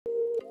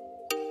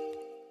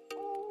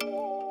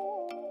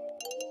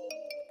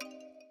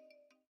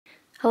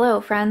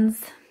Hello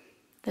friends,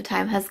 the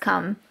time has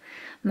come.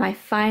 My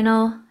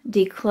final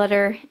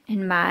declutter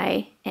in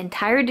my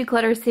entire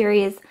declutter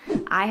series.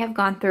 I have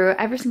gone through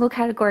every single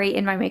category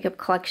in my makeup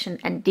collection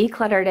and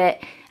decluttered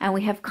it, and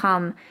we have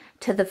come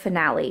to the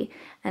finale.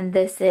 And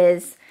this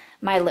is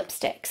my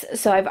lipsticks.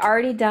 So I've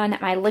already done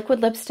my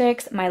liquid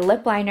lipsticks, my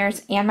lip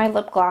liners, and my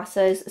lip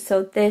glosses.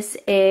 So this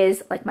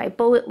is like my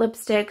bullet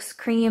lipsticks,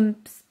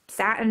 cream,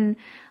 satin,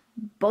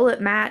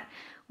 bullet matte.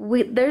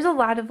 There's a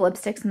lot of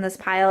lipsticks in this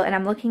pile, and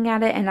I'm looking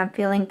at it and I'm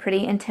feeling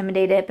pretty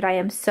intimidated, but I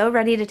am so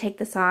ready to take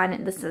this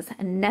on. This is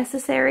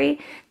necessary,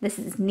 this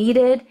is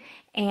needed,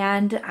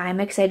 and I'm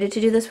excited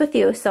to do this with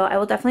you. So I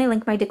will definitely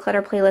link my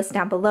declutter playlist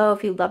down below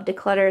if you love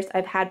declutters.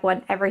 I've had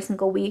one every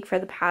single week for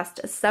the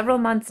past several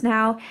months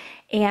now,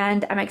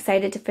 and I'm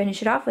excited to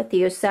finish it off with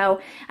you.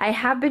 So I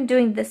have been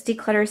doing this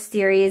declutter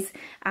series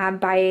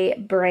by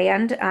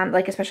brand,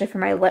 like especially for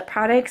my lip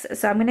products.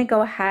 So I'm going to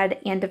go ahead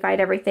and divide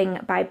everything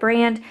by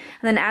brand. And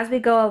then as we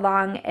go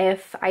along,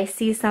 if I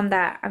see some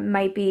that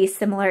might be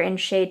similar in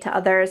shade to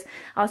others,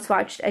 I'll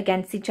swatch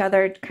against each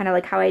other, kind of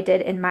like how I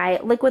did in my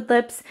liquid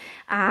lips.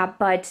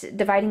 But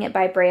dividing it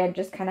by brand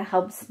just kind of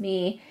helps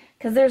me,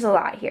 because there's a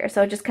lot here.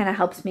 So it just kind of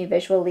helps me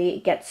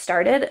visually get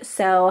started.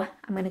 So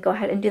I'm going to go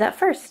ahead and do that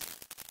first.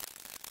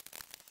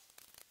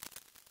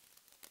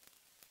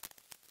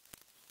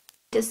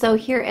 So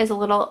here is a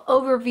little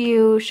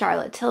overview: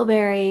 Charlotte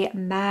Tilbury,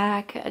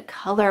 MAC,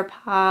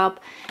 Colourpop,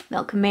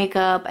 Milk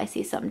Makeup. I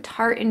see some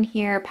Tarte in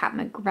here, Pat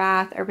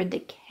McGrath, Urban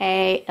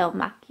Decay, Il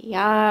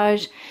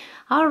Maquillage.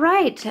 All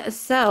right,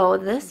 so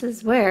this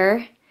is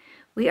where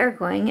we are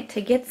going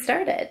to get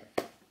started.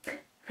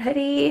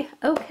 Ready?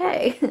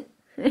 Okay.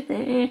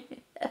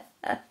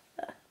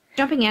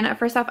 Jumping in,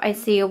 first off, I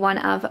see one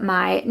of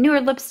my newer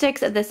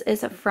lipsticks. This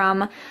is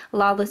from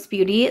Lawless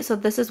Beauty. So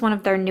this is one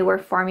of their newer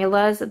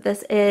formulas.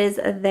 This is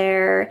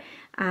their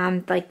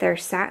like their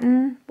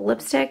satin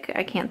lipstick.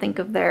 I can't think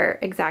of their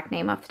exact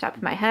name off the top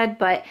of my head,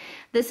 but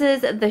this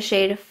is the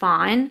shade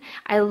Fawn.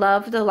 I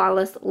love the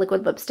Lawless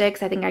liquid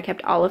lipsticks. I think I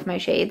kept all of my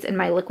shades in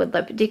my liquid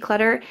lip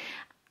declutter.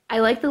 I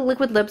like the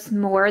liquid lips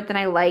more than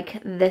I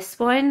like this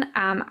one.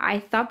 I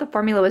thought the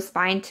formula was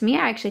fine. To me,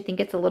 I actually think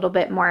it's a little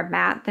bit more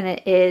matte than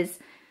it is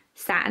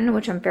satin,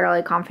 which I'm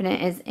fairly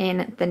confident is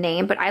in the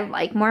name, but I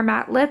like more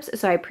matte lips,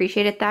 so I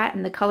appreciated that,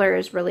 and the color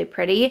is really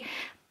pretty.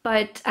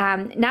 But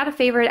not a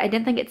favorite. I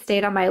didn't think it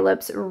stayed on my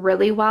lips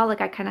really well. Like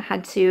I kind of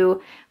had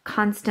to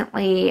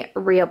constantly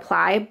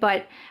reapply,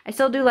 but I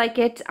still do like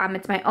it.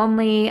 It's my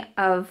only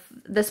of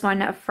this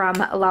one from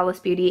Lawless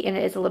Beauty, and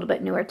it is a little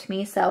bit newer to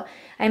me, so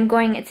I'm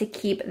going to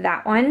keep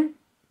that one.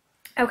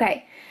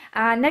 Okay.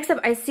 Next up,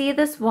 I see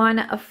this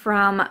one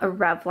from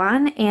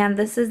Revlon, and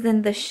this is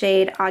in the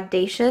shade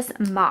Audacious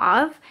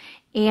Mauve,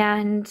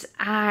 and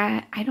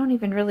I don't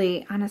even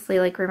really honestly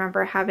like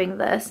remember having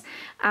this.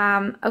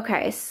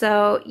 Okay,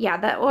 so yeah,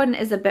 that one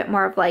is a bit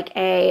more of like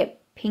a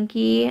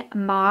pinky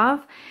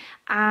mauve.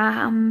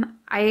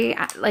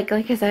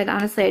 Like I said,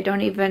 honestly, I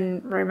don't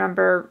even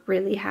remember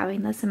really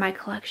having this in my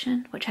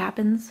collection, which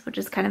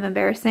is kind of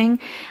embarrassing.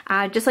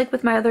 Just like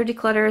with my other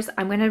declutters,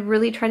 I'm going to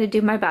really try to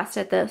do my best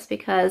at this,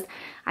 because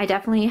I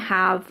definitely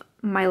have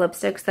my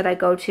lipsticks that I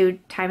go to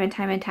time and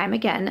time and time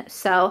again.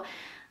 So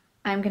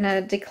I'm going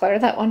to declutter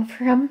that one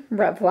from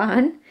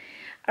Revlon.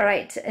 All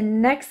right,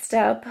 next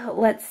up,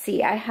 let's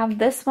see. I have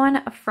this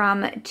one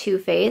from Too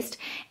Faced,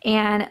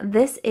 and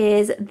this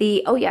is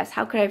the, oh yes,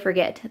 how could I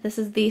forget? This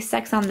is the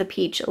Sex on the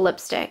Peach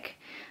lipstick.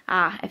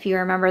 If you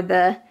remember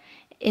the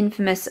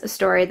infamous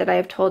story that I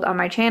have told on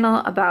my channel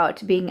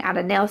about being at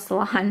a nail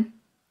salon,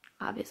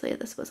 obviously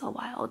this was a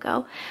while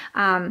ago.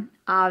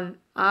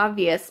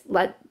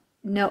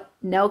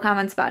 No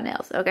comments about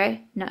nails,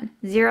 okay? None.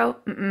 Zero,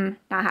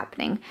 not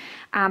happening.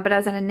 But I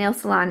was at a nail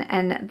salon,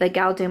 and the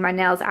gal doing my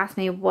nails asked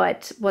me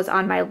what was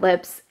on my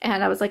lips,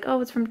 and I was like,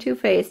 oh, it's from Too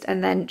Faced,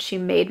 and then she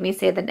made me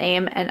say the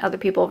name, and other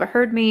people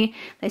overheard me.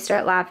 They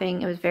start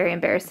laughing. It was very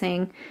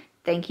embarrassing.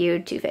 Thank you,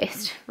 Too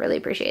Faced. Really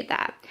appreciate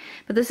that.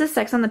 But this is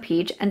Sex on the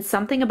Peach, and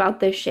something about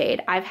this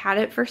shade, I've had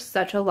it for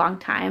such a long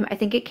time. I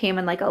think it came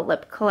in like a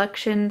lip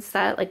collection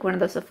set, like one of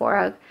the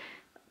Sephora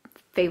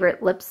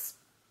favorite lips,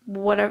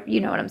 whatever,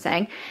 you know what I'm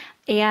saying.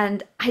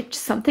 And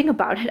something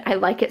about it, I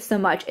like it so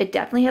much. It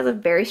definitely has a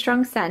very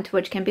strong scent,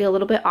 which can be a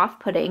little bit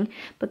off-putting,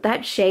 but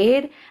that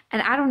shade,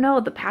 and I don't know,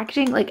 the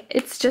packaging, like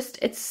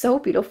it's so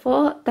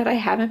beautiful that I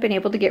haven't been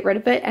able to get rid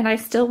of it, and I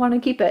still want to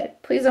keep it.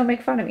 Please don't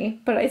make fun of me,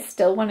 but I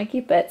still want to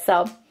keep it.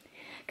 So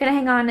gonna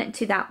hang on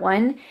to that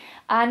one.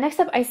 Next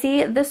up, I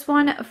see this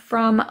one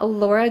from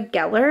Laura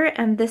Geller,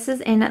 and this is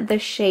in the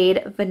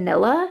shade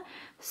Vanilla.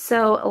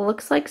 So it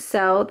looks like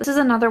so. This is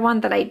another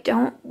one that I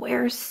don't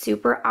wear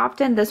super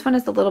often. This one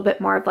is a little bit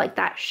more of like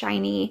that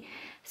shiny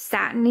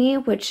satiny,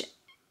 which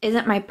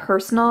isn't my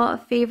personal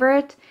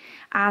favorite.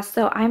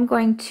 So I'm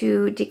going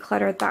to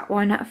declutter that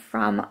one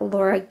from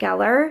Laura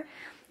Geller.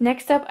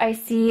 Next up, I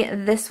see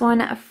this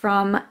one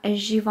from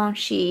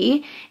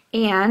Givenchy,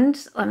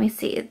 and let me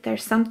see,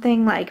 there's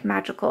something like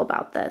magical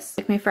about this.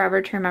 It took me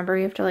forever to remember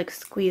you have to like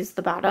squeeze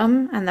the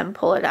bottom and then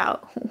pull it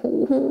out.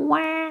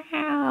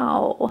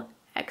 Wow.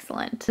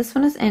 excellent. This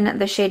one is in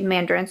the shade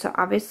Mandarin, so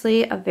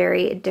obviously a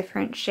very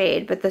different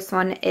shade, but this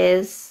one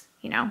is,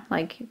 you know,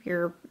 like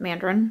your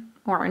Mandarin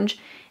orange.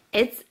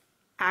 It's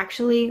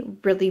actually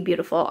really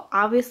beautiful.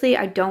 Obviously,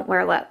 I don't wear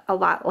a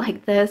lot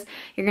like this.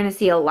 You're gonna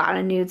see a lot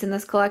of nudes in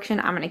this collection.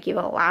 I'm gonna keep a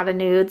lot of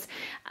nudes,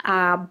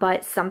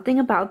 but something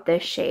about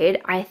this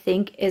shade I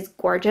think is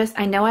gorgeous.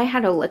 I know I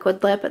had a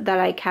liquid lip that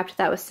I kept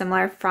that was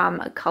similar from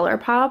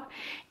Colourpop,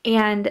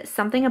 and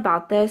something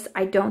about this,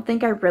 I don't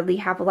think I really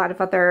have a lot of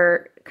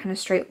other kind of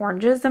straight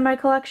oranges in my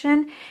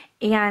collection,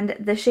 and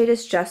this shade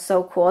is just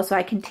so cool, so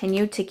I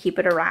continue to keep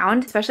it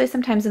around, especially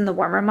sometimes in the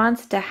warmer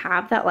months, to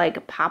have that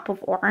like pop of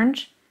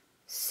orange.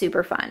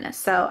 Super fun.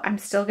 So I'm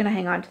still gonna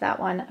hang on to that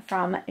one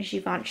from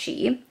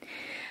Givenchy.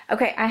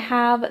 Okay, I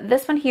have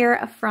this one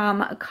here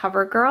from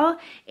Covergirl,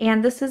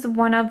 and this is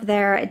one of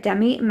their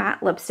demi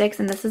matte lipsticks,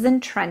 and this is in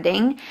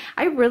Trending.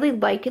 I really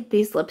like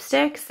these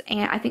lipsticks,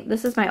 and I think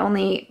this is my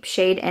only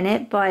shade in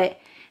it, but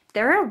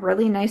they're a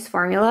really nice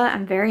formula.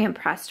 I'm very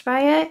impressed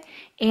by it,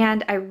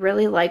 and I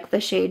really like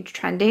the shade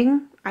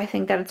Trending. I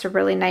think that it's a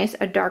really nice,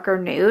 a darker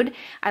nude.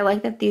 I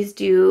like that these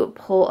do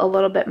pull a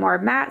little bit more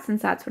matte,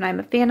 since that's what I'm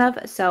a fan of,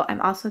 so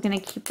I'm also going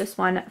to keep this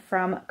one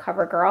from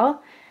Covergirl.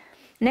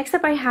 Next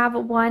up, I have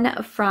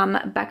one from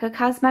Becca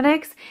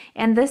Cosmetics,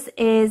 and this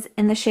is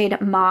in the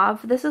shade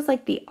Mauve. This is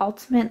like the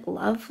Ultimate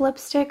Love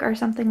lipstick or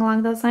something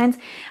along those lines.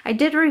 I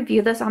did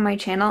review this on my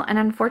channel, and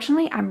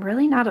unfortunately, I'm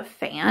really not a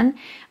fan.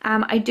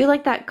 I do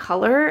like that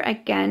color,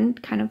 again,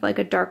 kind of like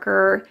a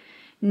darker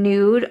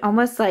nude,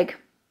 almost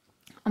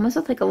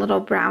with like a little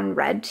brown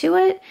red to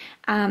it.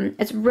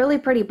 It's really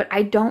pretty, but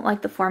I don't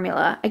like the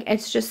formula.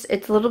 It's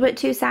a little bit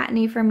too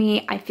satiny for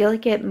me. I feel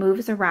like it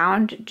moves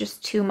around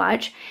just too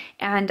much,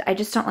 and I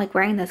just don't like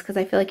wearing this because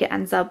I feel like it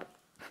ends up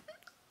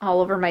all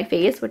over my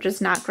face, which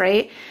is not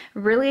great.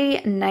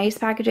 Really nice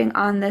packaging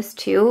on this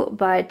too,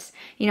 but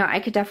you know, I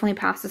could definitely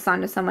pass this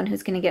on to someone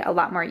who's going to get a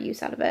lot more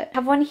use out of it. I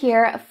have one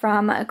here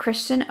from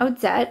Christen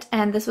Audette,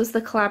 and this was the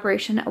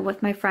collaboration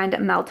with my friend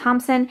Mel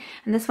Thompson,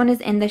 and this one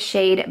is in the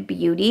shade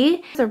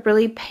Beauty. It's a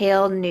really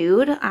pale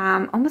nude,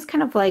 almost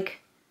kind of like,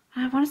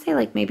 I want to say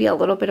like maybe a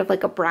little bit of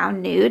like a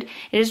brown nude.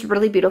 It is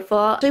really beautiful.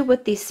 Actually,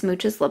 with the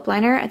Smooches lip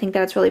liner, I think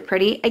that's really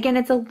pretty. Again,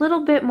 it's a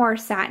little bit more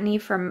satiny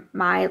for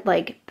my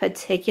like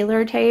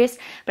particular taste,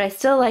 but I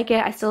still like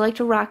it. I still like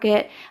to rock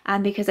it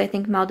because I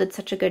think Mel did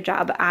such a good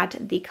job at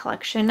the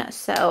collection.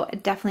 So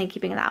definitely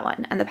keeping that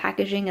one. And the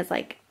packaging is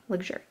like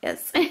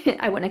luxurious.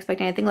 I wouldn't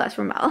expect anything less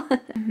from Mel.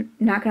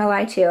 Not gonna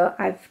lie to you,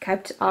 I've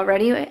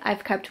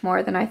kept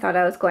more than I thought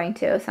I was going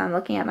to, so I'm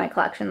looking at my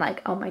collection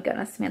like, oh my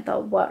goodness, Samantha,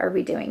 what are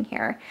we doing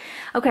here?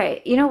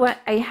 Okay, you know what,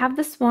 I have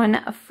this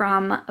one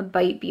from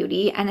Bite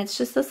Beauty, and it's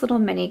just this little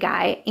mini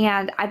guy,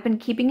 and I've been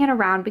keeping it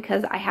around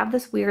because I have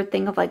this weird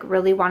thing of like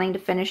really wanting to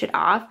finish it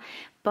off,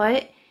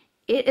 but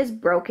it is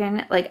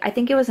broken. Like, I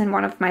think it was in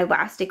one of my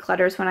last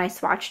declutters when I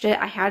swatched it,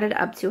 I had it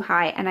up too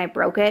high and I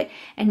broke it,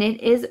 and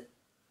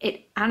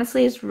it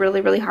honestly is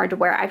really, really hard to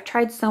wear. I've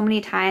tried so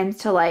many times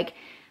to like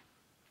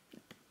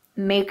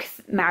make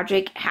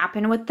magic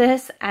happen with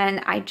this, and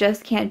I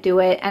just can't do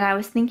it. And I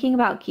was thinking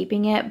about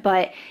keeping it,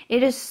 but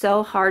it is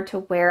so hard to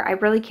wear. I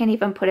really can't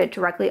even put it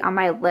directly on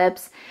my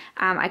lips.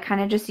 I kind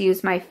of just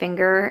use my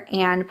finger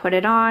and put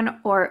it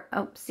on, or,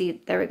 oh,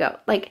 see, there we go.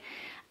 Like,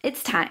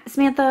 it's time.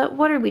 Samantha,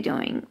 what are we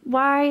doing?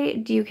 Why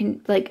do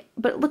you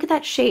but look at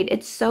that shade.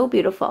 It's so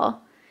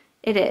beautiful.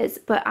 It is,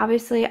 but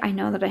obviously I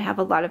know that I have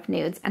a lot of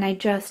nudes, and I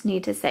just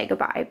need to say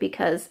goodbye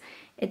because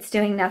it's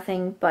doing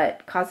nothing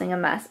but causing a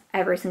mess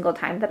every single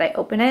time that I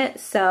open it.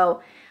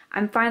 So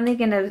I'm finally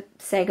going to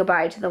say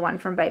goodbye to the one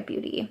from Bite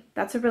Beauty.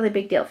 That's a really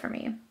big deal for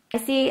me. I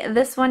see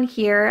this one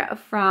here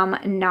from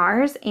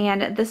Nars,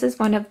 and this is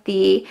one of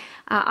the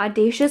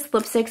Audacious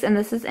lipsticks, and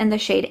this is in the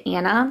shade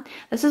Anna.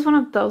 This is one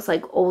of those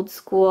like old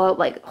school,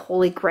 like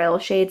holy grail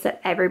shades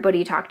that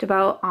everybody talked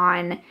about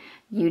on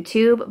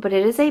YouTube, but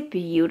it is a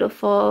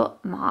beautiful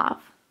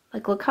mauve.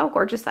 Like, look how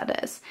gorgeous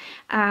that is.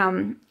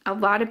 A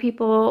lot of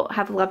people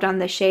have loved on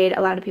this shade.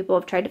 A lot of people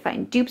have tried to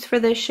find dupes for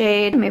this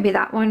shade. Maybe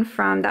that one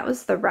that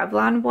was the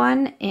Revlon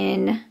one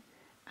in,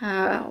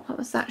 what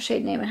was that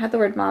shade name? It had the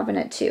word mauve in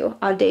it too.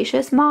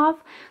 Audacious Mauve.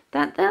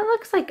 That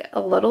looks like a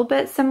little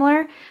bit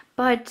similar,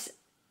 but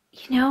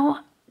you know,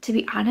 to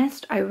be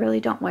honest, I really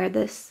don't wear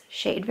this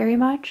shade very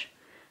much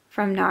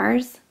from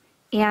Nars.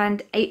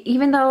 And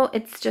even though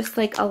it's just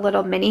like a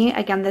little mini,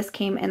 again, this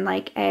came in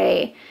like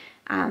a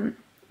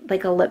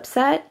lip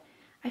set,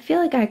 I feel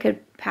like I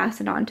could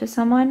pass it on to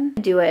someone.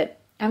 Do it.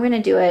 I'm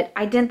gonna do it.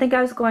 I didn't think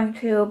I was going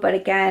to, but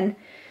again,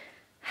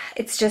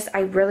 it's just, I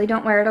really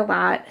don't wear it a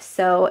lot,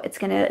 so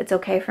it's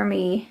okay for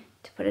me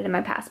to put it in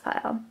my pass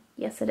pile.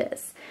 Yes, it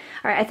is.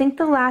 All right, I think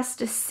the last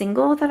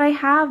single that I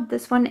have,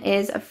 this one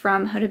is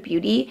from Huda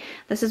Beauty.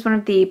 This is one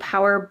of the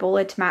Power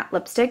Bullet Matte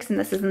lipsticks, and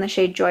this is in the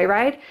shade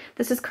Joyride.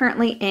 This is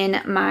currently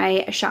in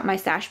my Shop My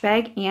Stash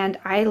bag, and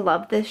I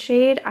love this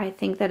shade. I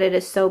think that it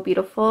is so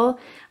beautiful,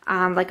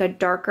 like a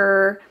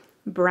darker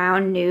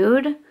brown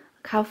nude.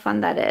 Look how fun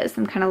that is.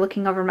 I'm kind of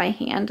looking over my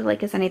hand,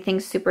 like, is anything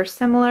super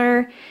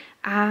similar?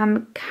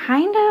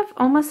 Kind of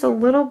almost a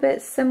little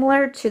bit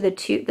similar to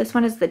this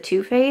one is the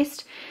Too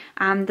Faced,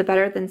 the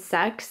Better Than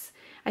Sex.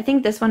 I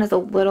think this one is a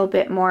little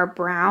bit more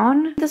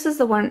brown. This is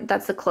the one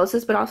that's the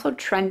closest, but also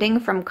trending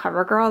from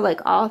CoverGirl.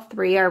 Like, all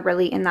three are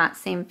really in that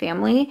same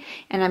family,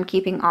 and I'm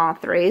keeping all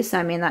three. So,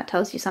 I mean, that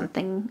tells you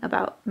something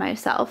about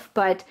myself.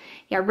 But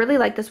yeah, really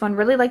like this one.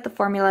 Really like the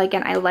formula.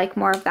 Again, I like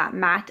more of that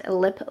matte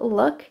lip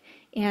look,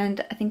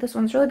 and I think this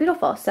one's really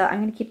beautiful. So I'm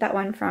going to keep that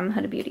one from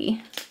Huda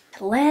Beauty.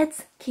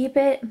 Let's keep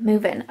it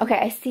moving. Okay,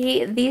 I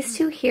see these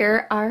two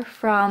here are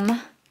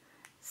from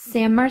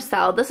Sam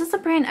Marcel. This is a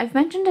brand I've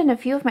mentioned in a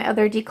few of my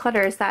other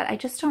declutters that I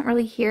just don't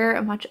really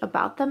hear much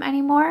about them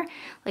anymore.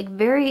 Like,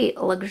 very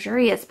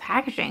luxurious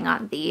packaging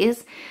on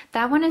these.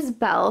 That one is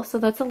Belle, so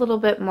that's a little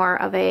bit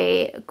more of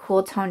a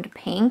cool toned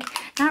pink.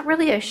 Not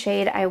really a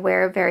shade I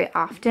wear very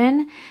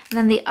often. And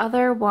then the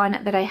other one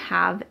that I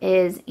have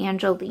is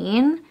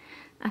Angeline.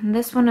 And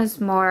this one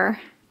is more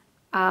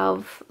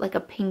of like a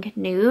pink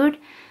nude.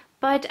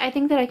 But I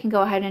think that I can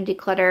go ahead and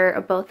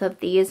declutter both of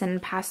these and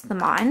pass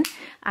them on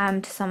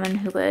to someone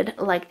who would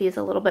like these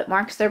a little bit more,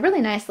 because they're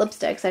really nice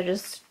lipsticks. I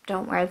just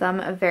don't wear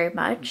them very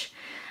much.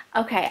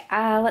 Okay,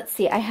 let's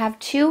see. I have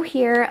two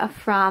here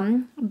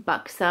from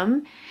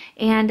Buxom,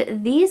 and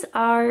these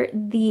are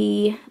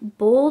the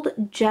Bold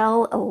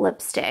Gel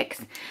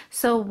lipsticks.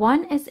 So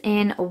one is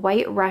in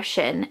White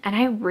Russian, and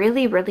I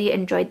really, really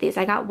enjoyed these.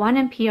 I got one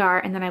in PR,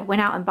 and then I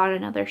went out and bought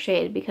another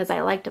shade because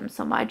I liked them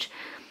so much.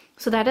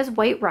 So that is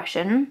White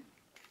Russian.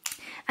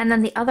 And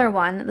then the other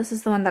one, this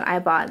is the one that I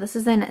bought. This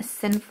is in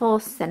Sinful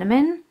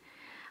Cinnamon.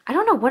 I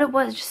don't know what it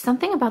was, just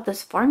something about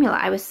this formula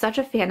I was such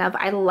a fan of.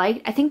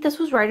 I think this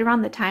was right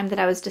around the time that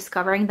I was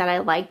discovering that I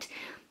liked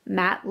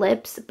matte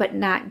lips, but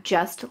not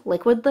just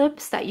liquid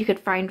lips, that you could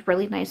find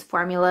really nice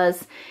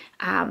formulas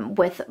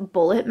with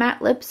bullet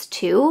matte lips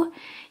too.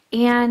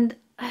 And,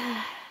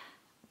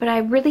 but I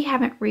really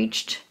haven't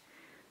reached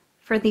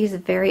for these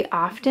very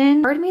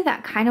often. Part of me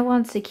that kind of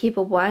wants to keep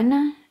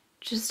one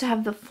just to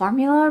have the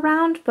formula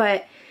around,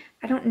 but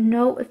I don't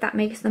know if that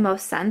makes the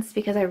most sense,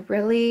 because I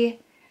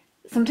really,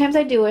 sometimes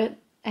I do it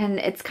and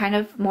it's kind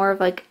of more of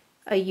like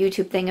a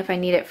YouTube thing if I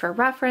need it for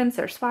reference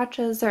or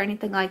swatches or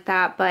anything like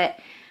that, but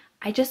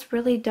I just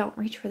really don't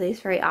reach for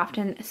these very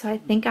often, so I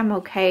think I'm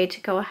okay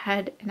to go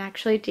ahead and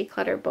actually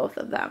declutter both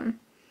of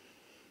them.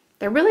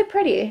 They're really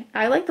pretty.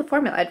 I like the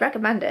formula. I'd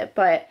recommend it,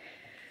 but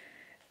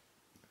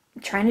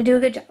I'm trying to do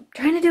a good job.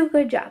 Trying to do a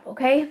good job,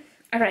 okay?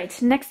 All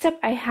right, next up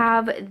I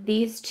have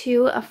these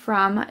two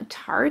from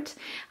Tarte.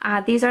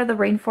 These are the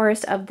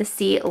Rainforest of the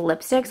Sea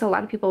lipsticks. A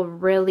lot of people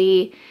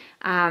really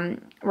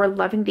were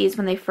loving these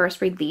when they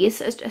first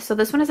released. So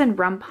this one is in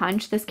Rum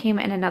Punch. This came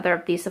in another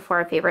of the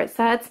Sephora favorite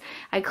sets.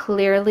 I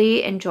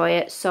clearly enjoy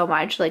it so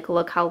much. Like,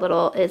 look how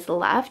little is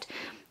left.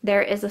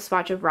 There is a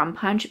swatch of Rum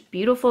Punch.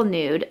 Beautiful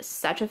nude.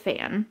 Such a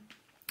fan.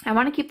 I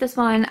want to keep this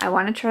one. I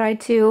want to try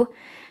to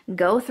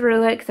go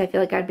through it because I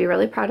feel like I'd be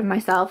really proud of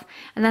myself.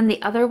 And then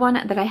the other one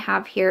that I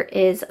have here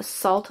is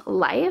Salt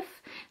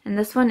Life, and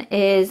this one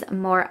is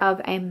more of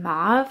a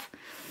mauve.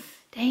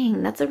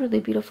 Dang, that's a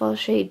really beautiful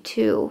shade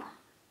too.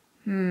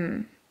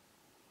 I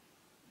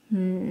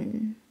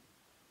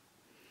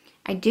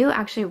do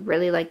actually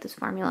really like this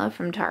formula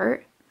from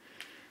Tarte.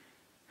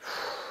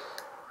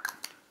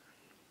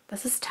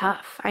 This is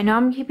tough. I know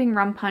I'm keeping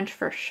Rum Punch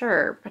for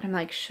sure, but I'm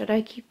like, should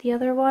I keep the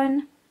other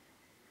one?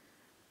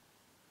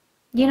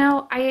 You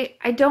know,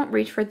 I don't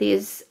reach for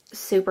these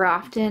super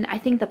often. I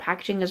think the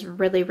packaging is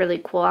really, really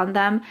cool on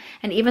them.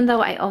 And even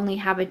though I only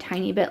have a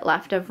tiny bit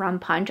left of Rum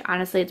Punch,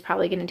 honestly, it's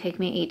probably going to take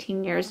me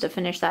 18 years to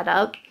finish that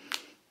up,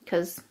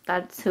 because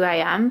that's who I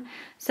am.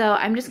 So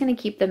I'm just going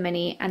to keep the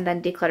mini and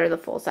then declutter the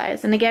full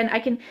size. And again, I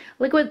can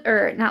liquid,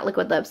 or not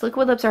liquid lips.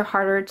 Liquid lips are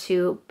harder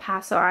to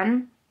pass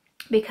on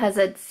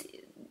because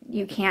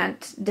you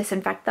can't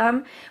disinfect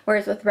them.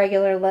 Whereas with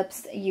regular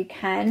lips, you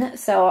can.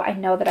 So I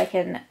know that I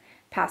can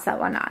pass that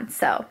one on.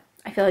 So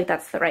I feel like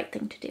that's the right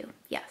thing to do.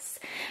 Yes.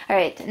 All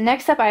right.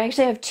 Next up, I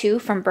actually have two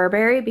from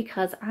Burberry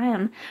because I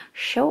am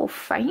so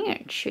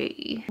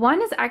fancy.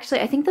 One is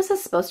actually, I think this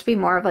is supposed to be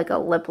more of like a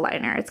lip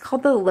liner. It's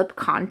called the Lip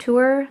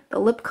Contour, the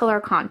Lip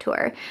Color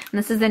Contour. And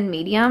this is in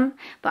medium,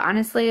 but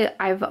honestly,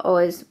 I've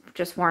always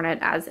just worn it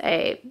as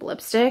a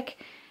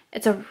lipstick.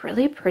 It's a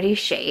really pretty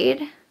shade,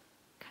 kind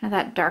of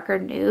that darker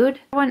nude.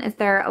 One is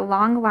their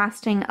Long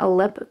Lasting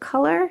Lip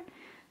Color.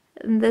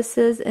 And this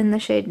is in the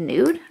shade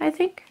Nude, I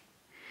think.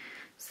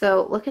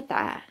 So look at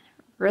that.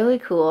 Really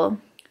cool.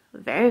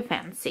 Very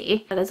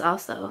fancy. That is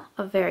also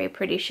a very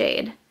pretty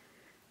shade.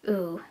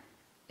 Ooh.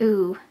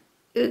 Ooh.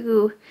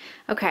 Ooh.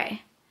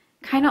 Okay.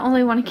 Kind of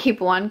only want to keep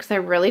one because I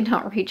really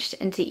don't reach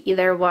into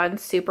either one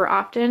super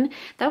often.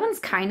 That one's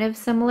kind of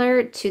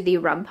similar to the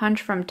Rum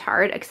Punch from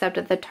Tarte, except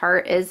that the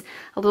Tarte is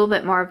a little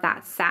bit more of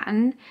that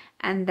satin,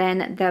 and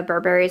then the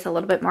Burberry is a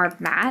little bit more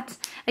matte.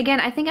 Again,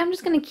 I think I'm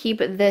just going to keep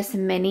this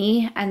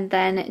mini and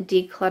then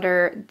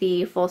declutter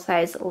the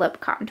full-size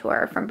lip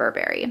contour from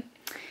Burberry.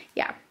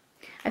 Yeah.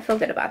 I feel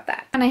good about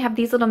that. And I have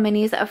these little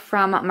minis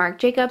from Marc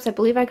Jacobs. I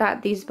believe I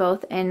got these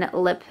both in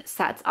lip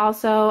sets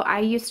also. I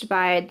used to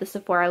buy the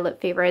Sephora lip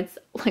favorites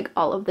like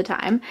all of the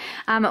time.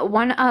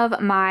 One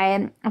of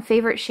my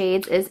favorite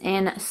shades is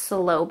in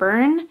Slow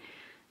Burn.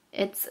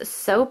 It's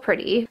so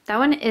pretty. That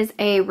one is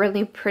a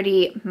really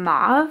pretty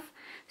mauve.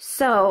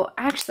 So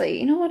actually,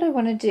 you know what I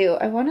want to do?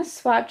 I want to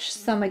swatch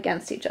some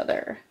against each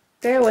other.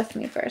 Bear with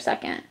me for a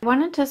second. I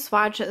wanted to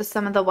swatch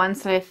some of the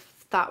ones that I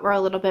thought were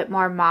a little bit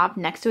more mauve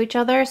next to each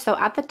other. So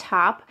at the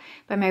top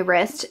by my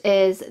wrist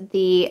is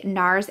the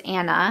Nars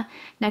Anna.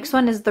 Next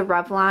one is the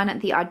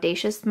Revlon, the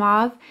Audacious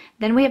Mauve.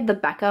 Then we have the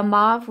Becca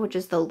Mauve, which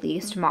is the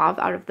least mauve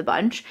out of the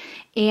bunch.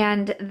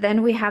 And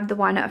then we have the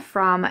one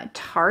from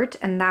Tarte,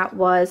 and that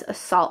was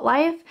Salt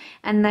Life.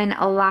 And then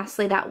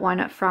lastly, that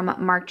one from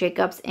Marc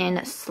Jacobs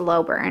in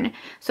Slow Burn.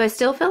 So I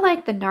still feel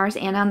like the Nars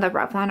Anna and the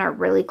Revlon are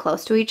really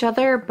close to each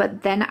other,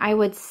 but then I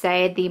would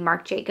say the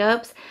Marc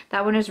Jacobs,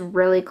 that one is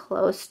really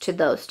close to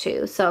those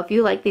two. So if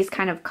you like these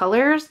kind of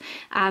colors,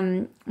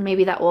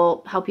 maybe that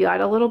will help you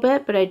out a little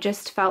bit, but I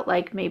just felt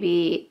like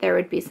maybe there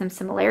would be some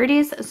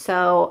similarities,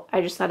 so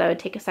I just thought I would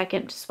take a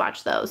second to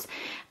swatch those.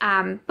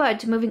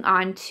 But moving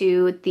on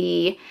to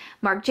the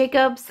Marc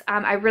Jacobs,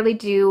 I really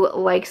do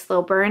like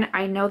Slow Burn.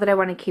 I know that I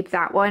want to keep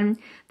that one.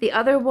 The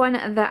other one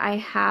that I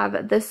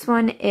have, this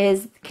one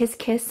is Kiss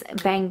Kiss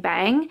Bang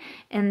Bang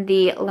in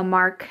the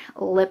Lamarck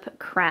Lip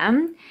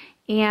Creme,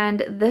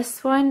 and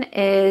this one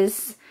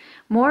is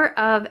more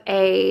of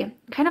a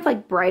kind of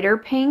like brighter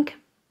pink.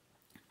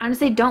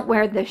 Honestly, don't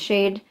wear this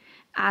shade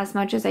as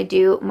much as I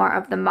do more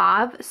of the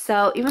mauve.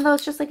 So even though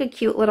it's just like a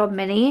cute little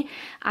mini,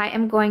 I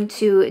am going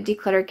to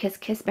declutter Kiss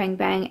Kiss Bang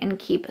Bang and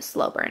keep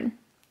Slow Burn.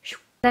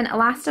 Then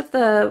last of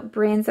the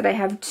brands that I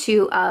have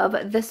two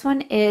of, this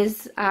one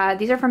is,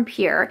 these are from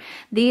Pure.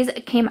 These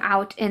came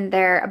out in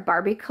their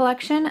Barbie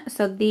collection.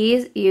 So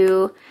these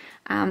you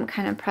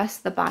kind of press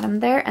the bottom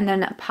there and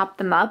then pop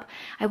them up.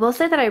 I will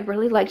say that I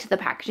really liked the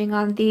packaging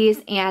on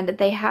these, and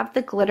they have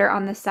the glitter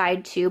on the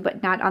side too,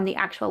 but not on the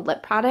actual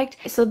lip product.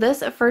 So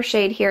this first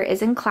shade here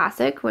is in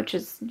Classic, which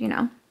is, you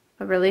know,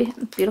 a really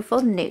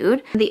beautiful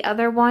nude. The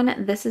other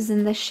one, this is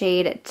in the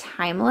shade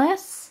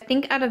Timeless. I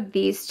think out of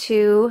these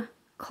two,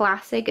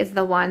 Classic is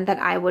the one that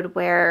I would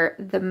wear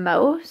the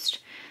most.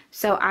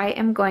 So I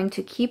am going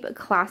to keep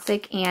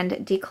Classic and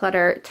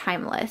declutter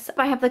Timeless.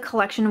 I have the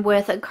collection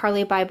with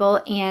Carly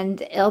Bible and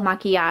Il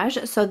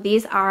Maquillage. So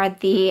these are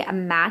the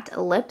matte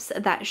lips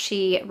that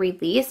she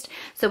released.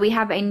 So we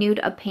have a nude,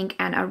 a pink,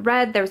 and a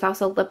red. There's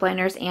also lip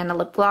liners and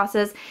lip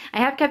glosses. I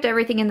have kept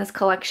everything in this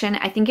collection.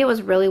 I think it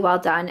was really well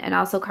done, and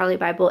also Carly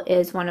Bible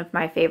is one of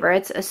my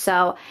favorites.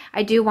 So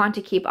I do want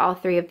to keep all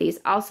three of these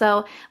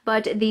also.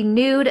 But the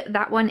nude,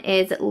 that one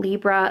is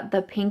Libra,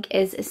 the pink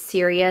is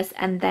Sirius,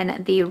 and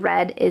then the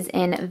red is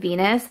in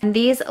Venus. And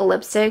these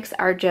lipsticks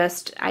are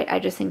just, I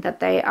just think that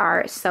they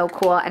are so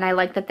cool, and I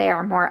like that they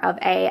are more of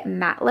a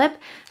matte lip.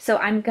 So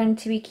I'm going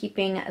to be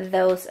keeping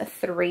those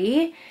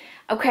three.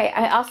 Okay,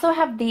 I also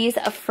have these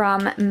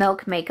from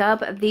Milk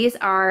Makeup. These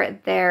are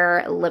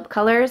their lip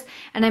colors,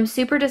 and I'm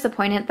super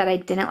disappointed that I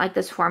didn't like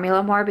this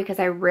formula more because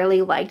I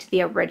really liked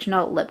the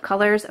original lip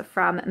colors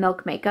from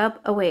Milk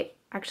Makeup. Oh wait,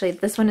 actually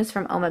this one is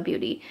from Uoma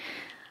Beauty.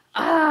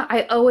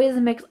 I always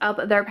mix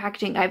up their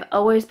packaging. I've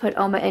always put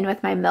Uoma in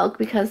with my Milk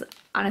because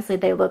honestly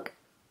they look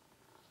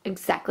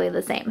exactly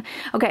the same.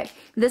 Okay,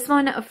 this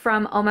one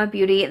from Uoma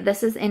Beauty,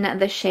 this is in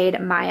the shade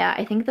Maya.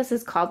 I think this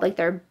is called like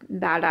their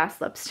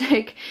Badass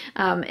Lipstick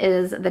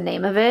is the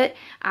name of it.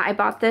 I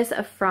bought this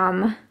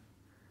from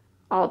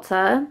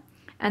Ulta,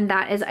 and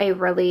that is a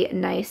really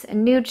nice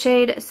nude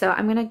shade. So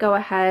I'm gonna go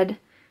ahead,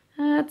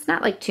 it's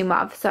not like too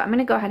mauve, so I'm going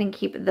to go ahead and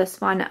keep this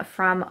one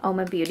from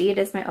Uoma Beauty. It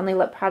is my only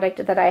lip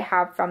product that I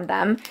have from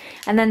them.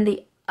 And then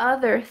the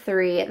other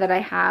three that I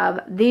have,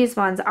 these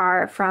ones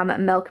are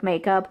from Milk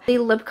Makeup. The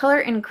lip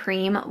color in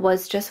Cream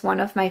was just one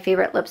of my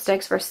favorite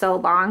lipsticks for so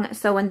long.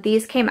 So when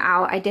these came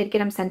out, I did get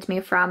them sent to me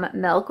from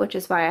Milk, which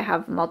is why I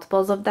have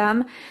multiples of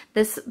them.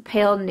 This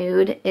pale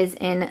nude is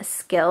in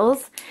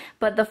Skills,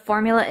 but the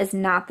formula is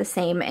not the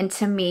same. And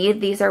to me,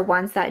 these are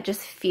ones that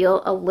just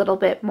feel a little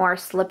bit more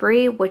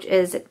slippery, which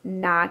is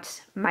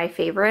not my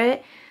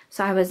favorite.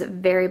 So I was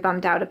very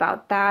bummed out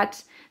about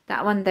that.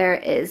 That one there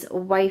is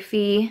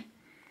Wifey.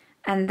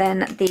 And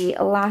then the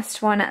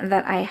last one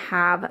that I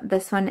have,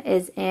 this one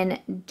is in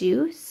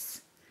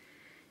Deuce.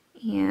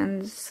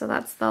 And so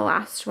that's the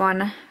last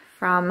one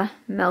from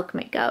Milk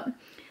Makeup.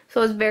 So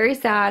I was very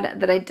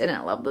sad that I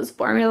didn't love this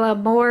formula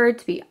more,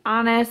 to be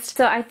honest.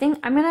 So I think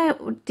I'm going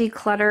to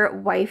declutter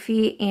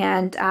Wifey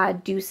and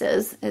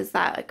Deuces, is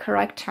that a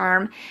correct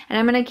term? And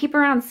I'm going to keep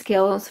around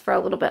Skills for a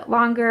little bit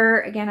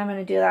longer. Again, I'm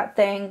going to do that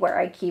thing where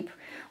I keep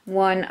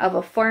one of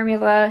a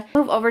formula.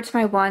 Move over to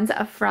my ones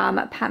from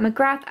Pat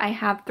McGrath. I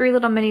have three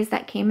little minis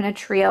that came in a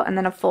trio and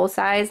then a full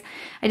size.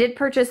 I did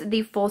purchase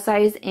the full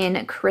size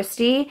in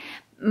Christie,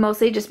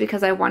 mostly just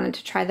because I wanted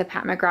to try the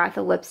Pat McGrath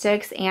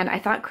lipsticks, and I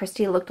thought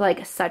Christie looked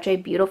like such a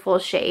beautiful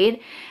shade.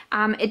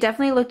 It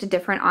definitely looked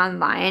different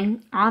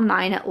online.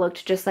 Online it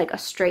looked just like a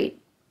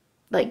straight,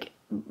 like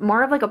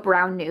more of like a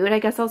brown nude, I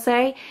guess I'll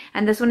say.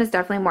 And this one is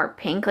definitely more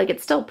pink. Like,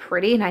 it's still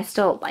pretty and I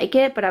still like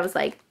it, but I was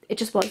like, it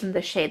just wasn't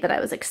the shade that I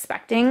was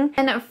expecting.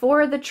 And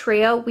for the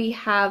trio, we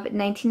have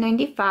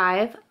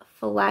 1995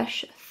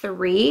 Flesh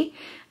 3,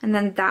 and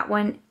then that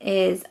one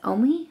is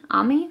Ami.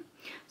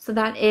 So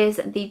that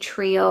is the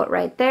trio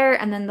right there,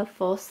 and then the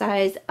full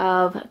size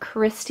of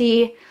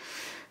Christy.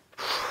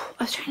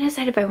 I was trying to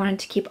decide if I wanted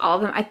to keep all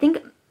of them. I think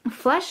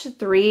Flesh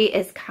 3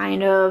 is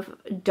kind of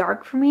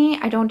dark for me.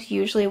 I don't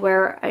usually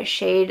wear a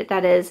shade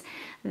that is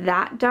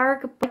that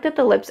dark. I like that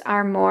the lips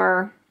are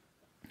more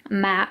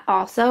matte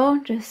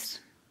also, just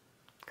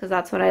because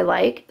that's what I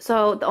like.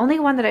 So the only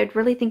one that I'd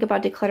really think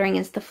about decluttering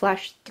is the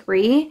Flesh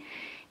 3.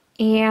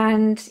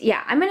 And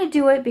yeah, I'm gonna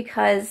do it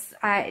because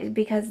I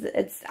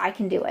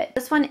can do it.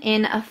 This one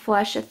in a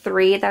Flesh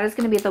 3, that is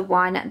gonna be the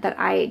one that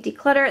I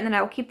declutter, and then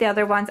I will keep the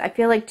other ones. I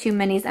feel like 2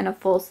 minis and a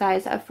full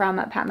size from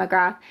Pat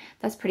McGrath,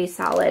 that's pretty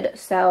solid.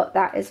 So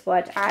that is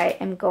what I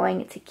am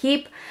going to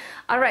keep.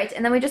 All right,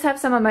 and then we just have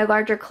some of my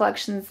larger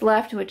collections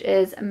left, which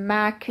is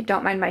MAC,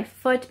 Don't Mind My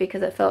Foot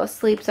because it fell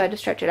asleep, so I had to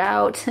stretch it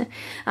out.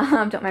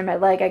 Don't mind my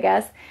leg, I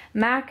guess.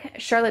 MAC,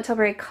 Charlotte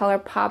Tilbury,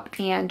 Colourpop,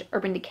 and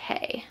Urban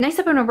Decay. Next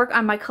up, I'm gonna work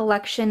on my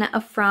collection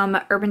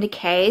from Urban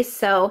Decay.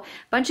 So a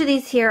bunch of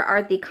these here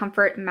are the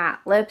Comfort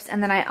Matte Lips,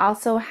 and then I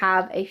also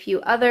have a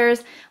few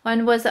others.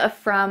 One was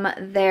from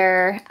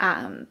their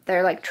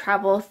like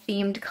travel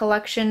themed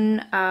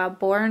collection,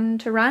 Born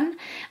to Run,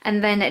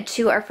 and then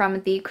 2 are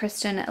from the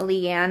Christen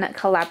Leanne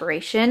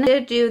collaboration. I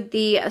did do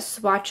the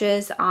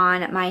swatches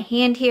on my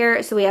hand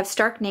here. So we have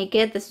Stark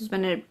Naked. This has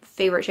been a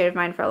favorite shade of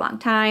mine for a long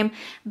time.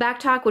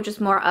 Backtalk, which is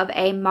more of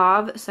a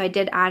mauve, so I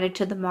did add it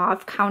to the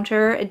mauve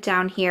counter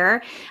down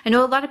here. I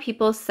know a lot of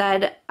people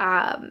said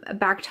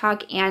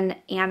Backtalk and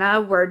Anna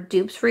were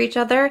dupes for each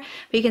other,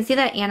 but you can see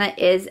that Anna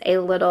is a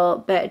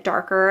little bit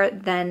darker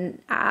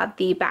than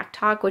the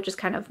Backtalk, which is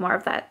kind of more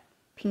of that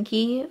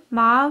pinky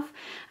mauve.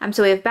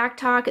 So we have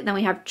Backtalk, then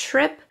we have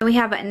Trip, then we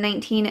have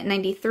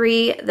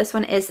 1993. This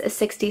one is a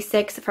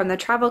 66 from the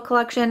travel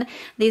collection.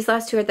 These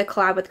last 2 are the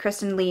collab with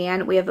Christen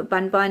Leanne. We have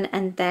Bun Bun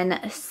and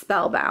then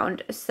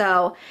Spellbound.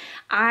 So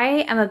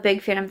I am a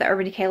big fan of the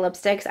Urban Decay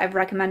lipsticks. I've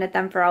recommended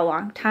them for a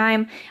long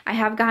time. I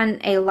have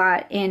gotten a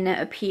lot in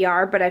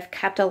PR, but I've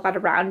kept a lot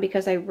around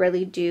because I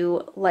really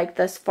do like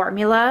this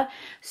formula.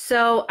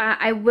 So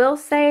I will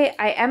say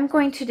I am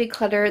going to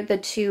declutter the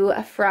 2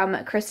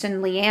 from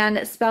Christen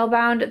Leanne.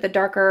 Spellbound, the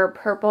darker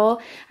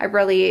purple. I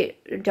really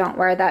don't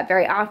wear that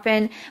very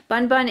often.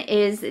 Bun Bun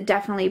is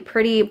definitely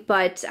pretty,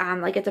 but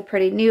like it's a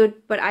pretty nude,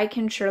 but I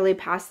can surely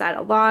pass that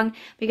along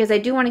because I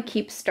do want to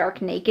keep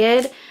Stark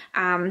Naked,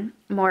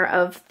 more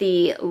of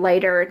the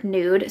lighter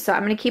nude. So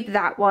I'm going to keep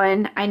that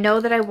one. I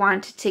know that I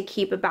want to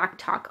keep a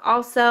Backtalk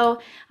also.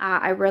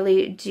 I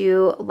really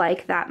do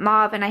like that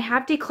mauve, and I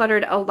have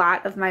decluttered a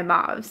lot of my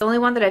mauves. The only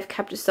one that I've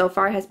kept so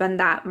far has been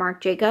that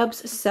Marc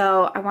Jacobs,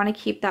 so I want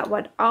to keep that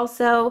one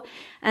also.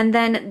 And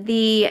then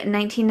the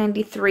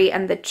 1993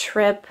 and the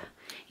Trip.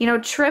 You know,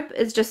 Trip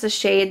is just a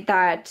shade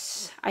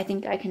that I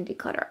think I can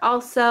declutter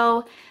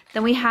also.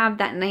 Then we have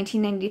that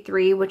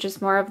 1993, which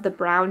is more of the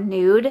brown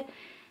nude.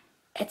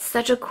 It's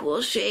such a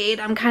cool shade.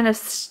 I'm kind of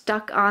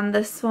stuck on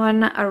this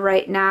one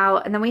right now.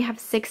 And then we have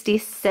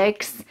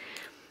 66,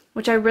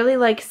 which I really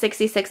like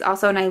 66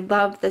 also, and I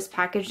love this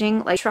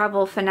packaging. Like,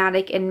 travel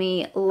fanatic in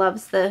me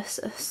loves this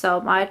so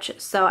much,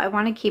 so I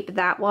want to keep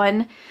that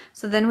one.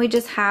 So then we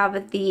just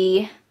have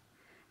the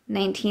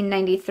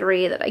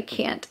 1993 that I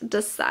can't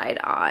decide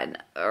on.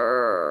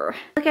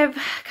 Like, I've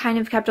kind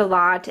of kept a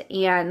lot,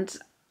 and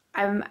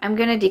I'm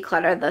gonna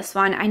declutter this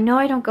one. I know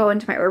I don't go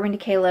into my Urban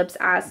Decay lips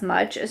as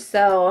much,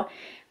 so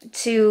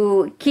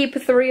to keep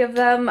 3 of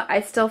them,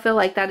 I still feel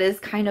like that is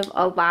kind of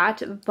a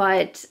lot,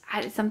 but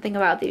something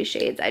about these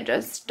shades I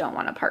just don't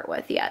want to part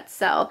with yet.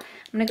 So I'm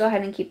gonna go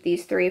ahead and keep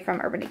these 3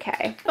 from Urban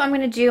Decay. So I'm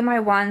gonna do my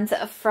ones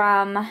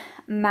from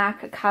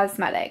MAC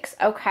Cosmetics.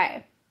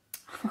 Okay.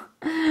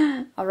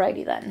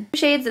 Alrighty then.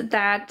 Shades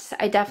that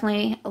I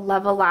definitely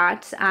love a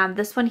lot.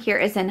 This one here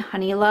is in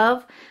Honey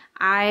Love.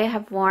 I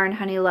have worn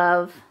Honey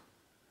Love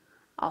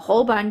a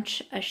whole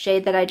bunch, a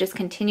shade that I just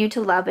continue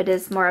to love. It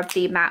is more of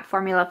the matte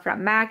formula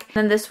from MAC. And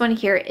then this one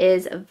here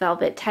is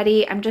Velvet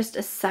Teddy. I'm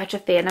just such a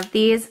fan of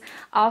these.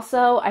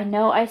 Also, I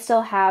know I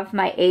still have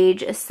my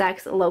age,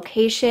 sex,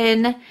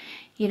 location.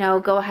 You know,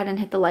 go ahead and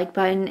hit the like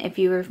button if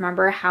you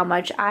remember how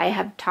much I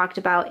have talked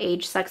about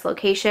age, sex,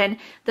 location.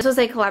 This was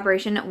a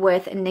collaboration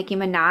with Nicki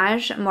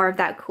Minaj, more of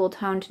that cool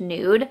toned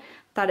nude.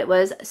 Thought it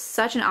was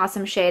such an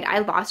awesome shade. I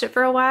lost it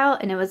for a while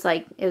and it was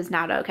like, it was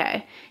not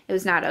okay. It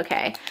was not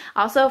okay.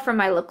 Also, from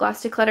my lip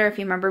gloss declutter, if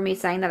you remember me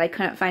saying that I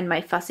couldn't find my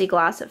Fussy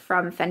Gloss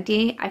from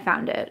Fenty, I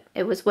found it.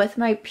 It was with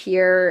my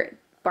Pure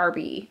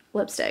Barbie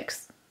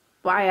lipsticks.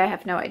 Why, I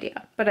have no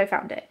idea, but I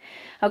found it.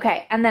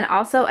 Okay, and then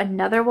also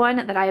another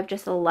one that I have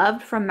just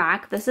loved from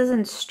MAC. This is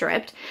in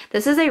Stripped.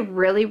 This is a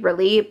really,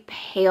 really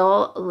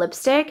pale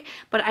lipstick,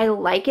 but I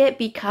like it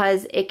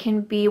because it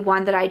can be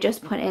one that I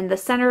just put in the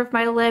center of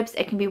my lips.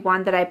 It can be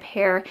one that I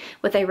pair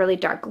with a really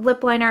dark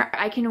lip liner.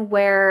 I can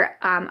wear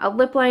a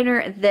lip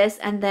liner, this,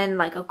 and then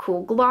like a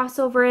cool gloss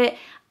over it.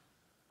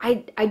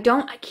 I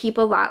don't keep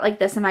a lot like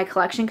this in my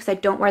collection because I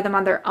don't wear them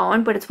on their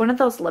own, but it's one of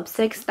those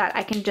lipsticks that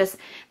I can just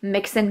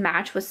mix and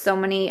match with so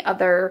many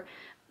other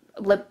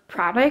lip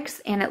products,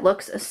 and it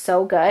looks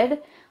so good. Oh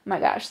my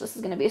gosh, this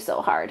is going to be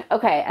so hard.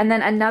 Okay, and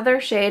then another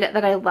shade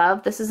that I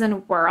love, this is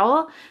in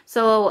Whirl.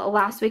 So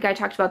last week I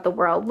talked about the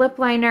Whirl lip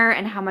liner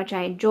and how much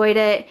I enjoyed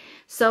it.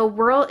 So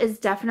Whirl is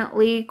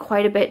definitely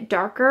quite a bit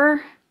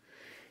darker.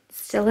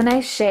 Still a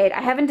nice shade.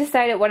 I haven't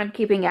decided what I'm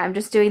keeping yet. I'm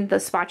just doing the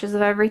swatches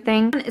of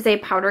everything. This is a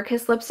Powder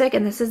Kiss lipstick,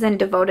 and this is in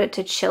Devoted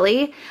to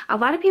Chili. A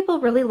lot of people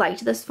really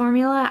liked this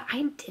formula.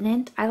 I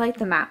didn't. I like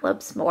the matte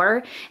lips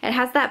more. It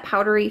has that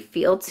powdery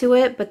feel to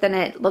it, but then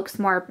it looks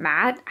more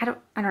matte. I don't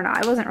know.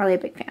 I wasn't really a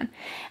big fan.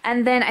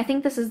 And then I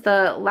think this is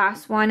the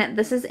last one.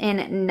 This is in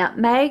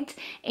Nutmegged,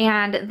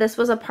 and this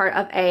was a part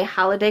of a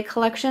holiday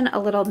collection, a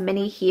little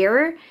mini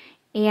here.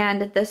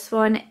 And this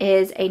one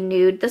is a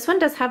nude. This one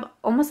does have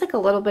almost like a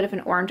little bit of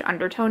an orange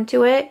undertone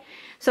to it.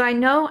 So I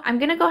know I'm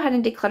going to go ahead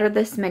and declutter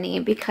this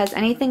mini because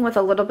anything with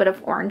a little bit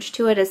of orange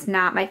to it is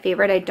not my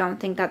favorite. I don't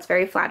think that's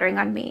very flattering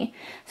on me.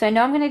 So I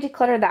know I'm going to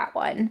declutter that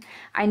one.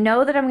 I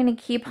know that I'm going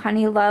to keep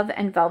Honey Love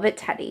and Velvet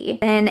Teddy.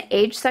 And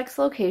Age, Sex,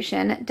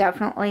 Location,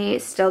 definitely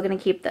still going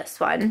to keep this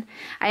one.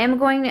 I am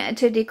going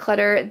to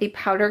declutter the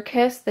Powder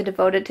Kiss, the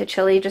Devoted to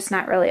Chili, just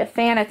not really a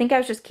fan. I think I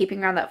was just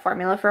keeping around that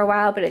formula for a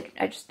while, but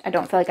I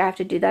don't feel like I have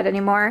to do that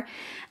anymore.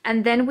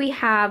 And then we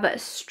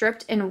have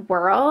Stripped in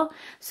Whirl.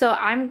 So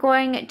I'm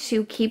going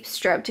to keep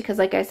Stripped because,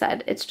 like I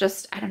said, it's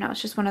just, I don't know,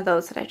 it's just one of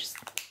those that I just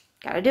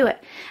gotta do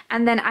it.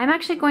 And then I'm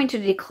actually going to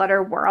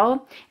declutter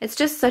Whirl. It's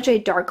just such a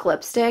dark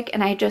lipstick,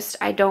 and I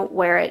don't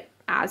wear it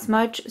as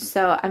much,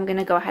 so I'm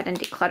gonna go ahead and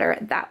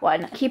declutter that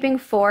one. Keeping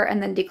 4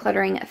 and then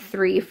decluttering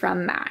 3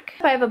 from MAC.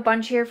 I have a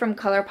bunch here from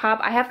Colourpop.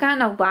 I have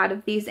gotten a lot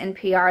of these in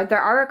PR.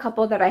 There are a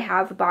couple that I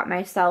have bought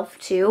myself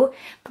too,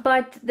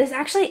 but this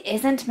actually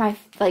isn't my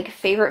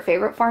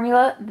favorite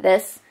formula.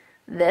 This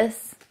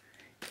is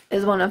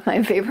one of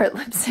my favorite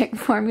lipstick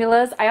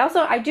formulas.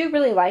 I do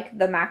really like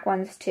the MAC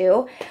ones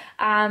too,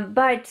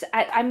 but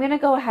I'm gonna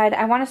go ahead.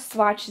 I want to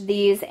swatch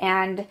these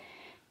and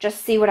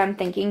just see what I'm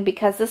thinking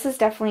because this is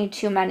definitely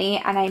too many,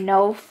 and I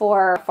know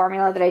for a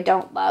formula that I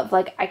don't love,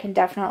 like I can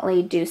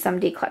definitely do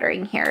some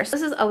decluttering here. So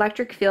this is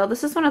Electric Feel.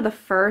 This is one of the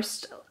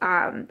first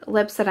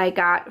lips that I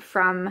got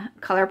from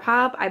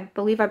Colourpop. I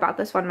believe I bought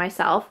this one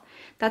myself.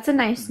 That's a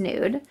nice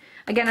nude.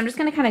 Again, I'm just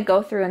gonna kind of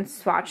go through and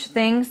swatch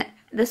things.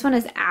 This one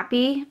is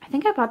Appy. I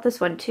think I bought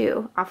this one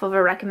too off of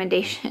a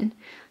recommendation.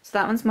 So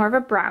that one's more of a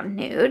brown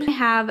nude. I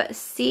have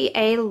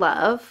CA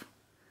Love,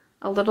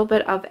 a little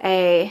bit of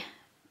a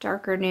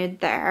darker nude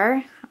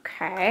there.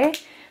 Okay.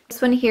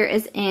 This one here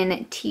is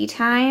in Tea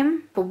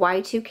Time,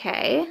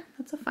 Y2K.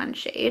 That's a fun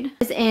shade.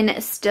 Is in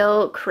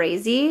Still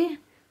Crazy.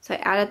 So I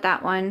added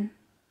that one.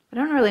 I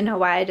don't really know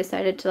why I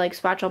decided to like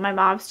swatch all my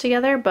mauves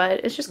together,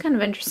 but it's just kind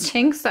of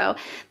interesting. So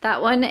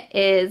that one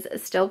is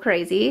Still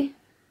Crazy.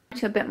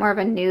 To a bit more of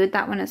a nude.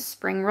 That one is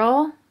Spring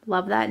Roll.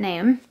 Love that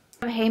name.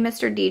 Hey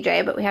Mr.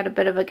 DJ, but we had a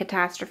bit of a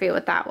catastrophe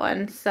with that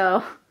one.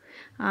 So,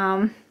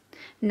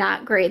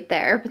 not great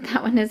there, but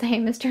that one is Hey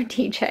Mr.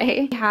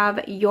 DJ. We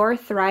have You're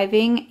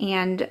Thriving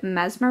and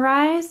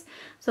Mesmerize.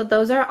 So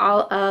those are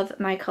all of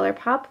my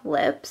Colourpop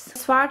lips.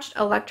 Swatched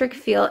Electric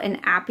Feel and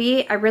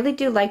Appy. I really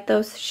do like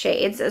those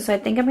shades, so I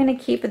think I'm going to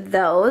keep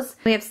those.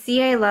 We have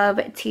CA Love,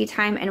 Tea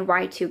Time, and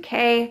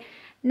Y2K.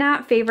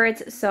 Not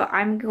favorites, so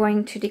I'm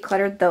going to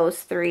declutter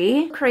those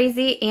 3.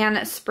 Crazy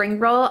and Spring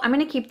Roll. I'm going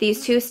to keep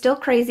these 2. Still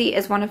Crazy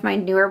is one of my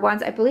newer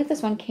ones. I believe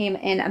this one came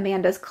in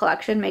Amanda's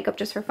collection, Makeup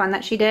Just for Fun,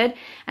 that she did.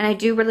 And I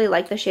do really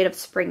like the shade of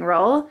Spring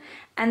Roll.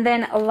 And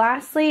then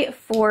lastly,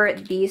 for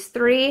these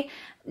 3,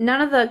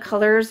 none of the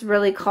colors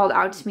really called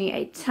out to me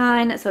a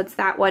ton, so it's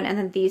that one and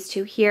then these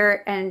 2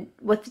 here. And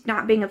with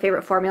not being a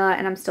favorite formula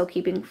and I'm still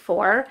keeping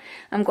 4,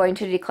 I'm going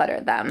to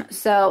declutter them.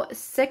 So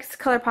 6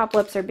 Colourpop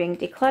lips are being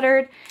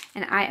decluttered,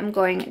 and I am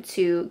going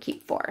to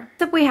keep 4.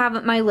 Next up we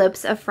have my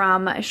lips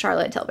from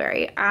Charlotte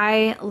Tilbury.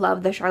 I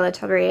love the Charlotte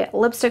Tilbury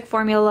lipstick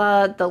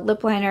formula. The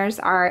lip liners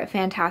are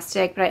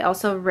fantastic, but I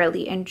also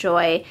really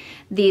enjoy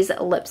these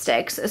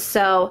lipsticks.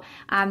 So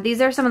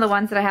these are some of the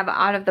ones that I have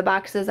out of the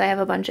boxes. I have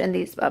a bunch in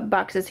these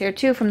boxes here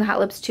too from the Hot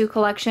Lips 2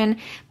 collection,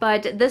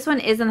 but this one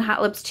is in the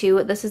Hot Lips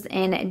 2. This is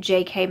in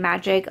JK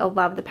Magic. I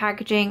love the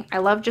packaging. I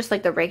love just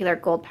like the regular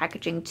gold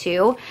packaging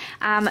too.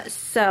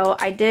 So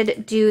I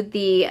did do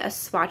the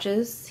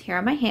swatches here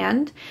on my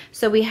hand.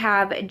 So we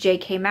have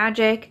JK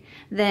Magic,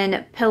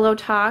 then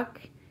Pillowtalk,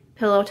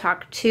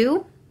 Pillowtalk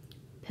 2,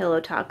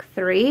 Pillowtalk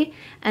 3,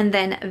 and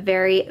then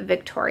Very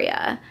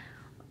Victoria.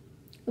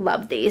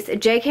 Love these.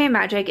 JK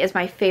Magic is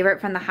my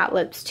favorite from the Hot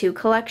Lips 2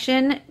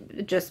 collection.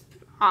 Just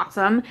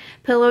awesome.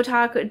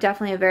 Pillowtalk,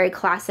 definitely a very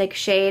classic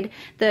shade.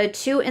 The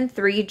 2 and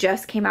 3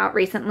 just came out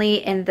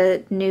recently in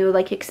the new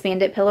like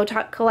expanded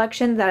Pillowtalk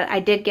collection that I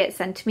did get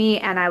sent to me,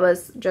 and I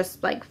was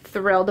just like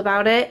thrilled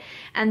about it.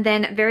 And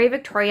then Very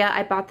Victoria,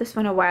 I bought this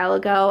one a while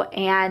ago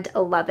and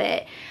love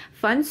it.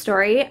 Fun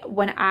story,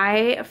 when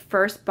I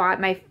first bought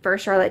my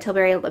first Charlotte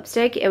Tilbury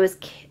lipstick, it was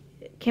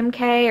Kim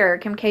K or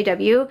Kim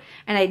KW,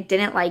 and I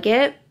didn't like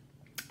it.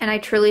 And I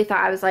truly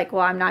thought, I was like,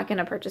 well, I'm not going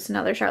to purchase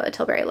another Charlotte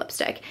Tilbury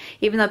lipstick,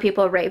 even though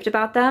people raved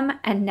about them.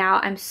 And now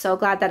I'm so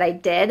glad that I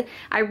did.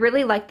 I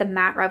really like the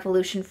Matte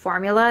Revolution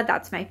formula.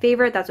 That's my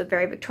favorite. That's what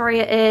Very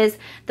Victoria is.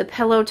 The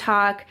Pillow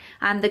Talk.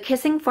 The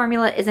Kissing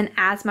formula isn't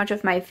as much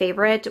of my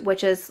favorite,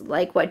 which is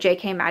like what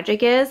JK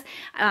Magic is,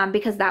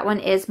 because that one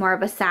is more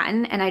of a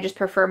satin, and I just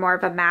prefer more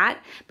of a matte.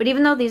 But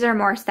even though these are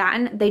more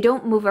satin, they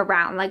don't move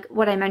around. Like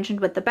what I mentioned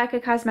with the Becca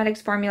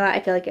Cosmetics formula,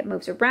 I feel like it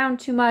moves around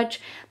too much.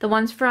 The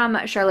ones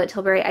from Charlotte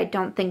Tilbury, I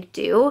don't think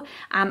do.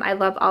 I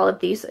love all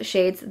of these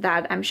shades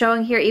that I'm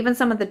showing here, even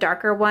some of the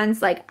darker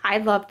ones. Like I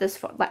love this,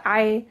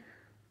 I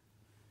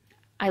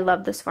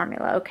love this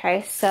formula.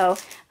 Okay, so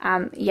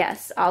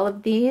yes, all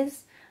of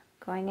these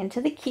going into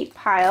the keep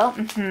pile.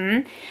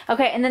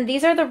 Okay, and then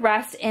these are the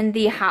rest in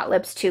the Hot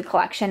Lips 2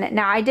 collection.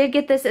 Now, I did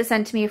get this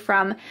sent to me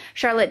from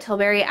Charlotte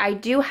Tilbury. I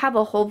do have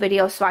a whole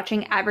video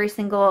swatching every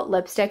single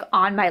lipstick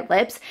on my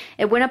lips.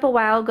 It went up a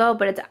while ago,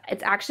 but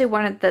it's actually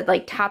one of the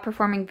like top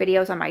performing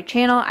videos on my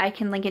channel. I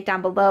can link it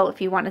down below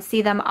if you want to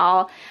see them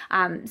all,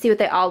 see what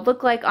they all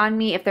look like on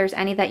me, if there's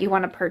any that you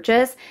want to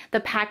purchase.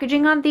 The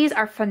packaging on these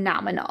are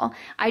phenomenal.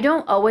 I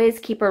don't always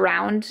keep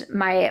around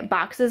my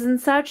boxes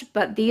and such,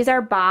 but these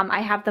are bomb.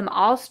 I have them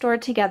all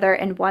stored together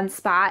in one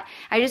spot.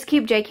 I just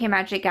keep JK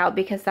Magic out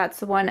because that's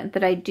the one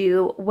that I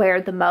do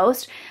wear the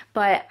most,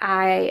 but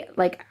I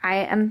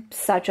am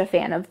such a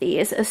fan of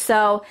these.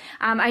 So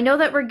I know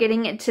that we're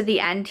getting to the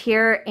end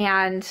here,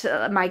 and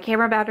my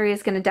camera battery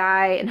is going to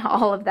die and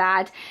all of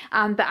that,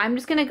 but I'm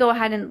just going to go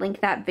ahead and link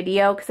that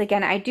video, because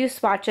again, I do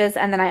swatches,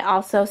 and then I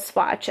also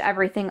swatch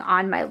everything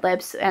on my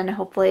lips, and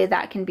hopefully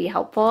that can be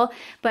helpful.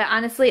 But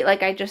honestly,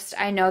 like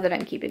I know that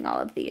I'm keeping all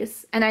of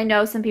these, and I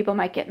know some people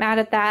might get mad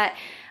at that.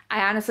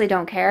 I honestly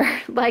don't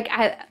care. Like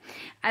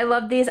I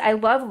love these. I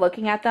love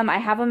looking at them. I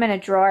have them in a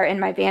drawer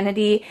in my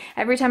vanity.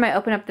 Every time I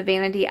open up the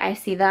vanity, I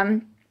see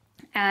them,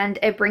 and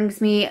it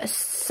brings me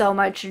so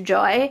much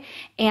joy.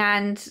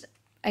 And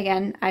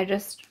again, I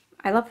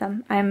love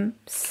them. I'm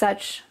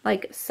such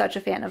a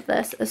fan of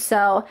this.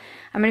 So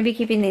I'm going to be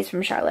keeping these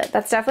from Charlotte.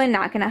 That's definitely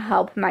not going to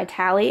help my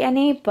tally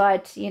any,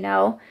 but you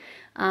know,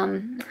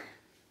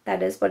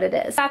 that is what it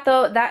is.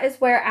 That is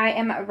where I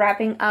am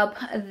wrapping up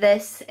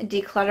this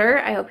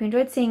declutter. I hope you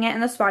enjoyed seeing it in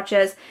the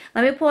swatches.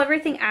 Let me pull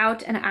everything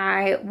out and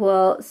I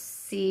will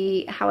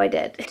see how I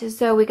did.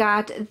 So we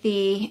got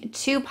the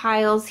 2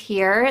 piles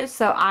here.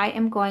 So I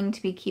am going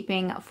to be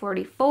keeping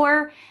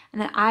 44,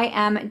 and then I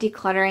am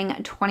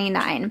decluttering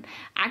 29.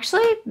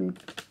 Actually,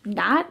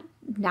 not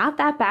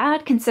that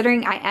bad,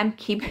 considering I am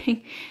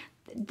keeping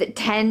the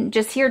 10,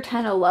 just here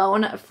 10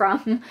 alone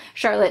from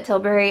Charlotte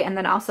Tilbury, and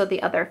then also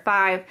the other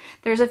 5.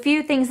 There's a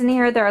few things in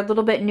here that are a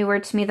little bit newer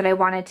to me that I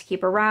wanted to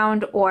keep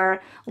around,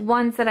 or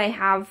ones that I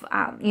have,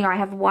 you know, I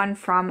have one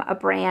from a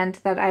brand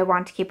that I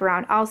want to keep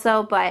around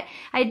also, but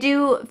I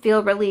do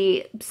feel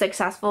really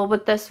successful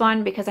with this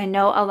one because I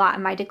know a lot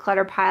in my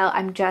declutter pile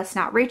I'm just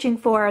not reaching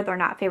for. They're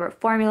not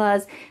favorite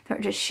formulas. They're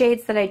just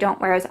shades that I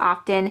don't wear as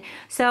often.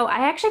 So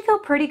I actually feel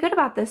pretty good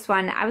about this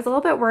one. I was a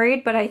little bit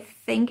worried, but I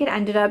think it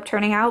ended up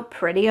turning out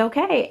pretty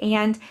okay,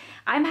 and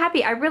I'm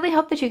happy. I really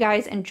hope that you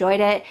guys enjoyed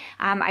it.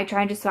 I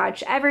tried to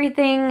swatch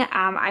everything.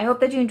 I hope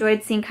that you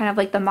enjoyed seeing kind of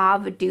like the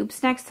mauve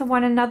dupes next to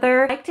one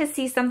another. I like to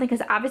see something,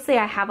 because obviously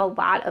I have a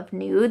lot of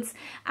nudes.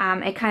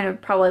 It kind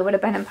of probably would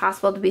have been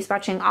impossible to be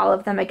swatching all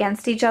of them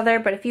against each other,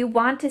 but if you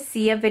want to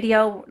see a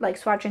video like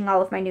swatching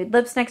all of my nude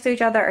lips next to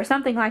each other or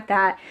something like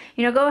that,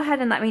 you know, go ahead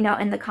and let me know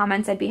in the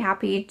comments. I'd be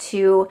happy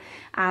to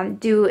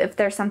do, if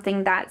there's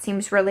something that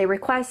seems really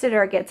requested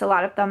or gets a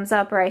lot of thumbs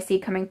up or I see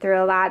coming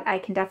through a lot, I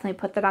can definitely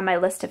put that on my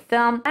list to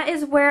film. That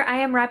is where I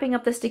am wrapping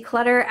up this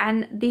declutter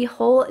and the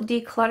whole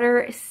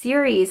declutter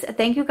series.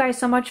 Thank you guys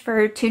so much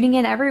for tuning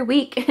in every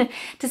week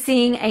to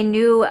seeing a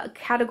new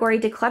category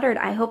decluttered.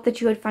 I hope that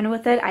you had fun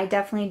with it. I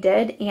definitely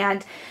did,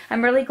 and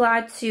I'm really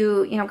glad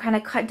to, you know, kind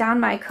of cut down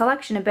my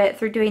collection a bit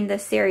through doing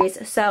this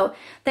series. So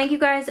thank you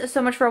guys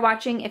so much for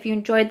watching. If you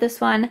enjoyed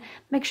this one,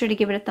 make sure to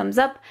give it a thumbs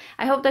up.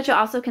 I hope that you'll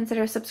also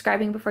consider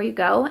subscribing before you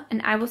go,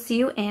 and I will see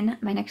you in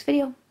my next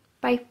video.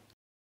 Bye.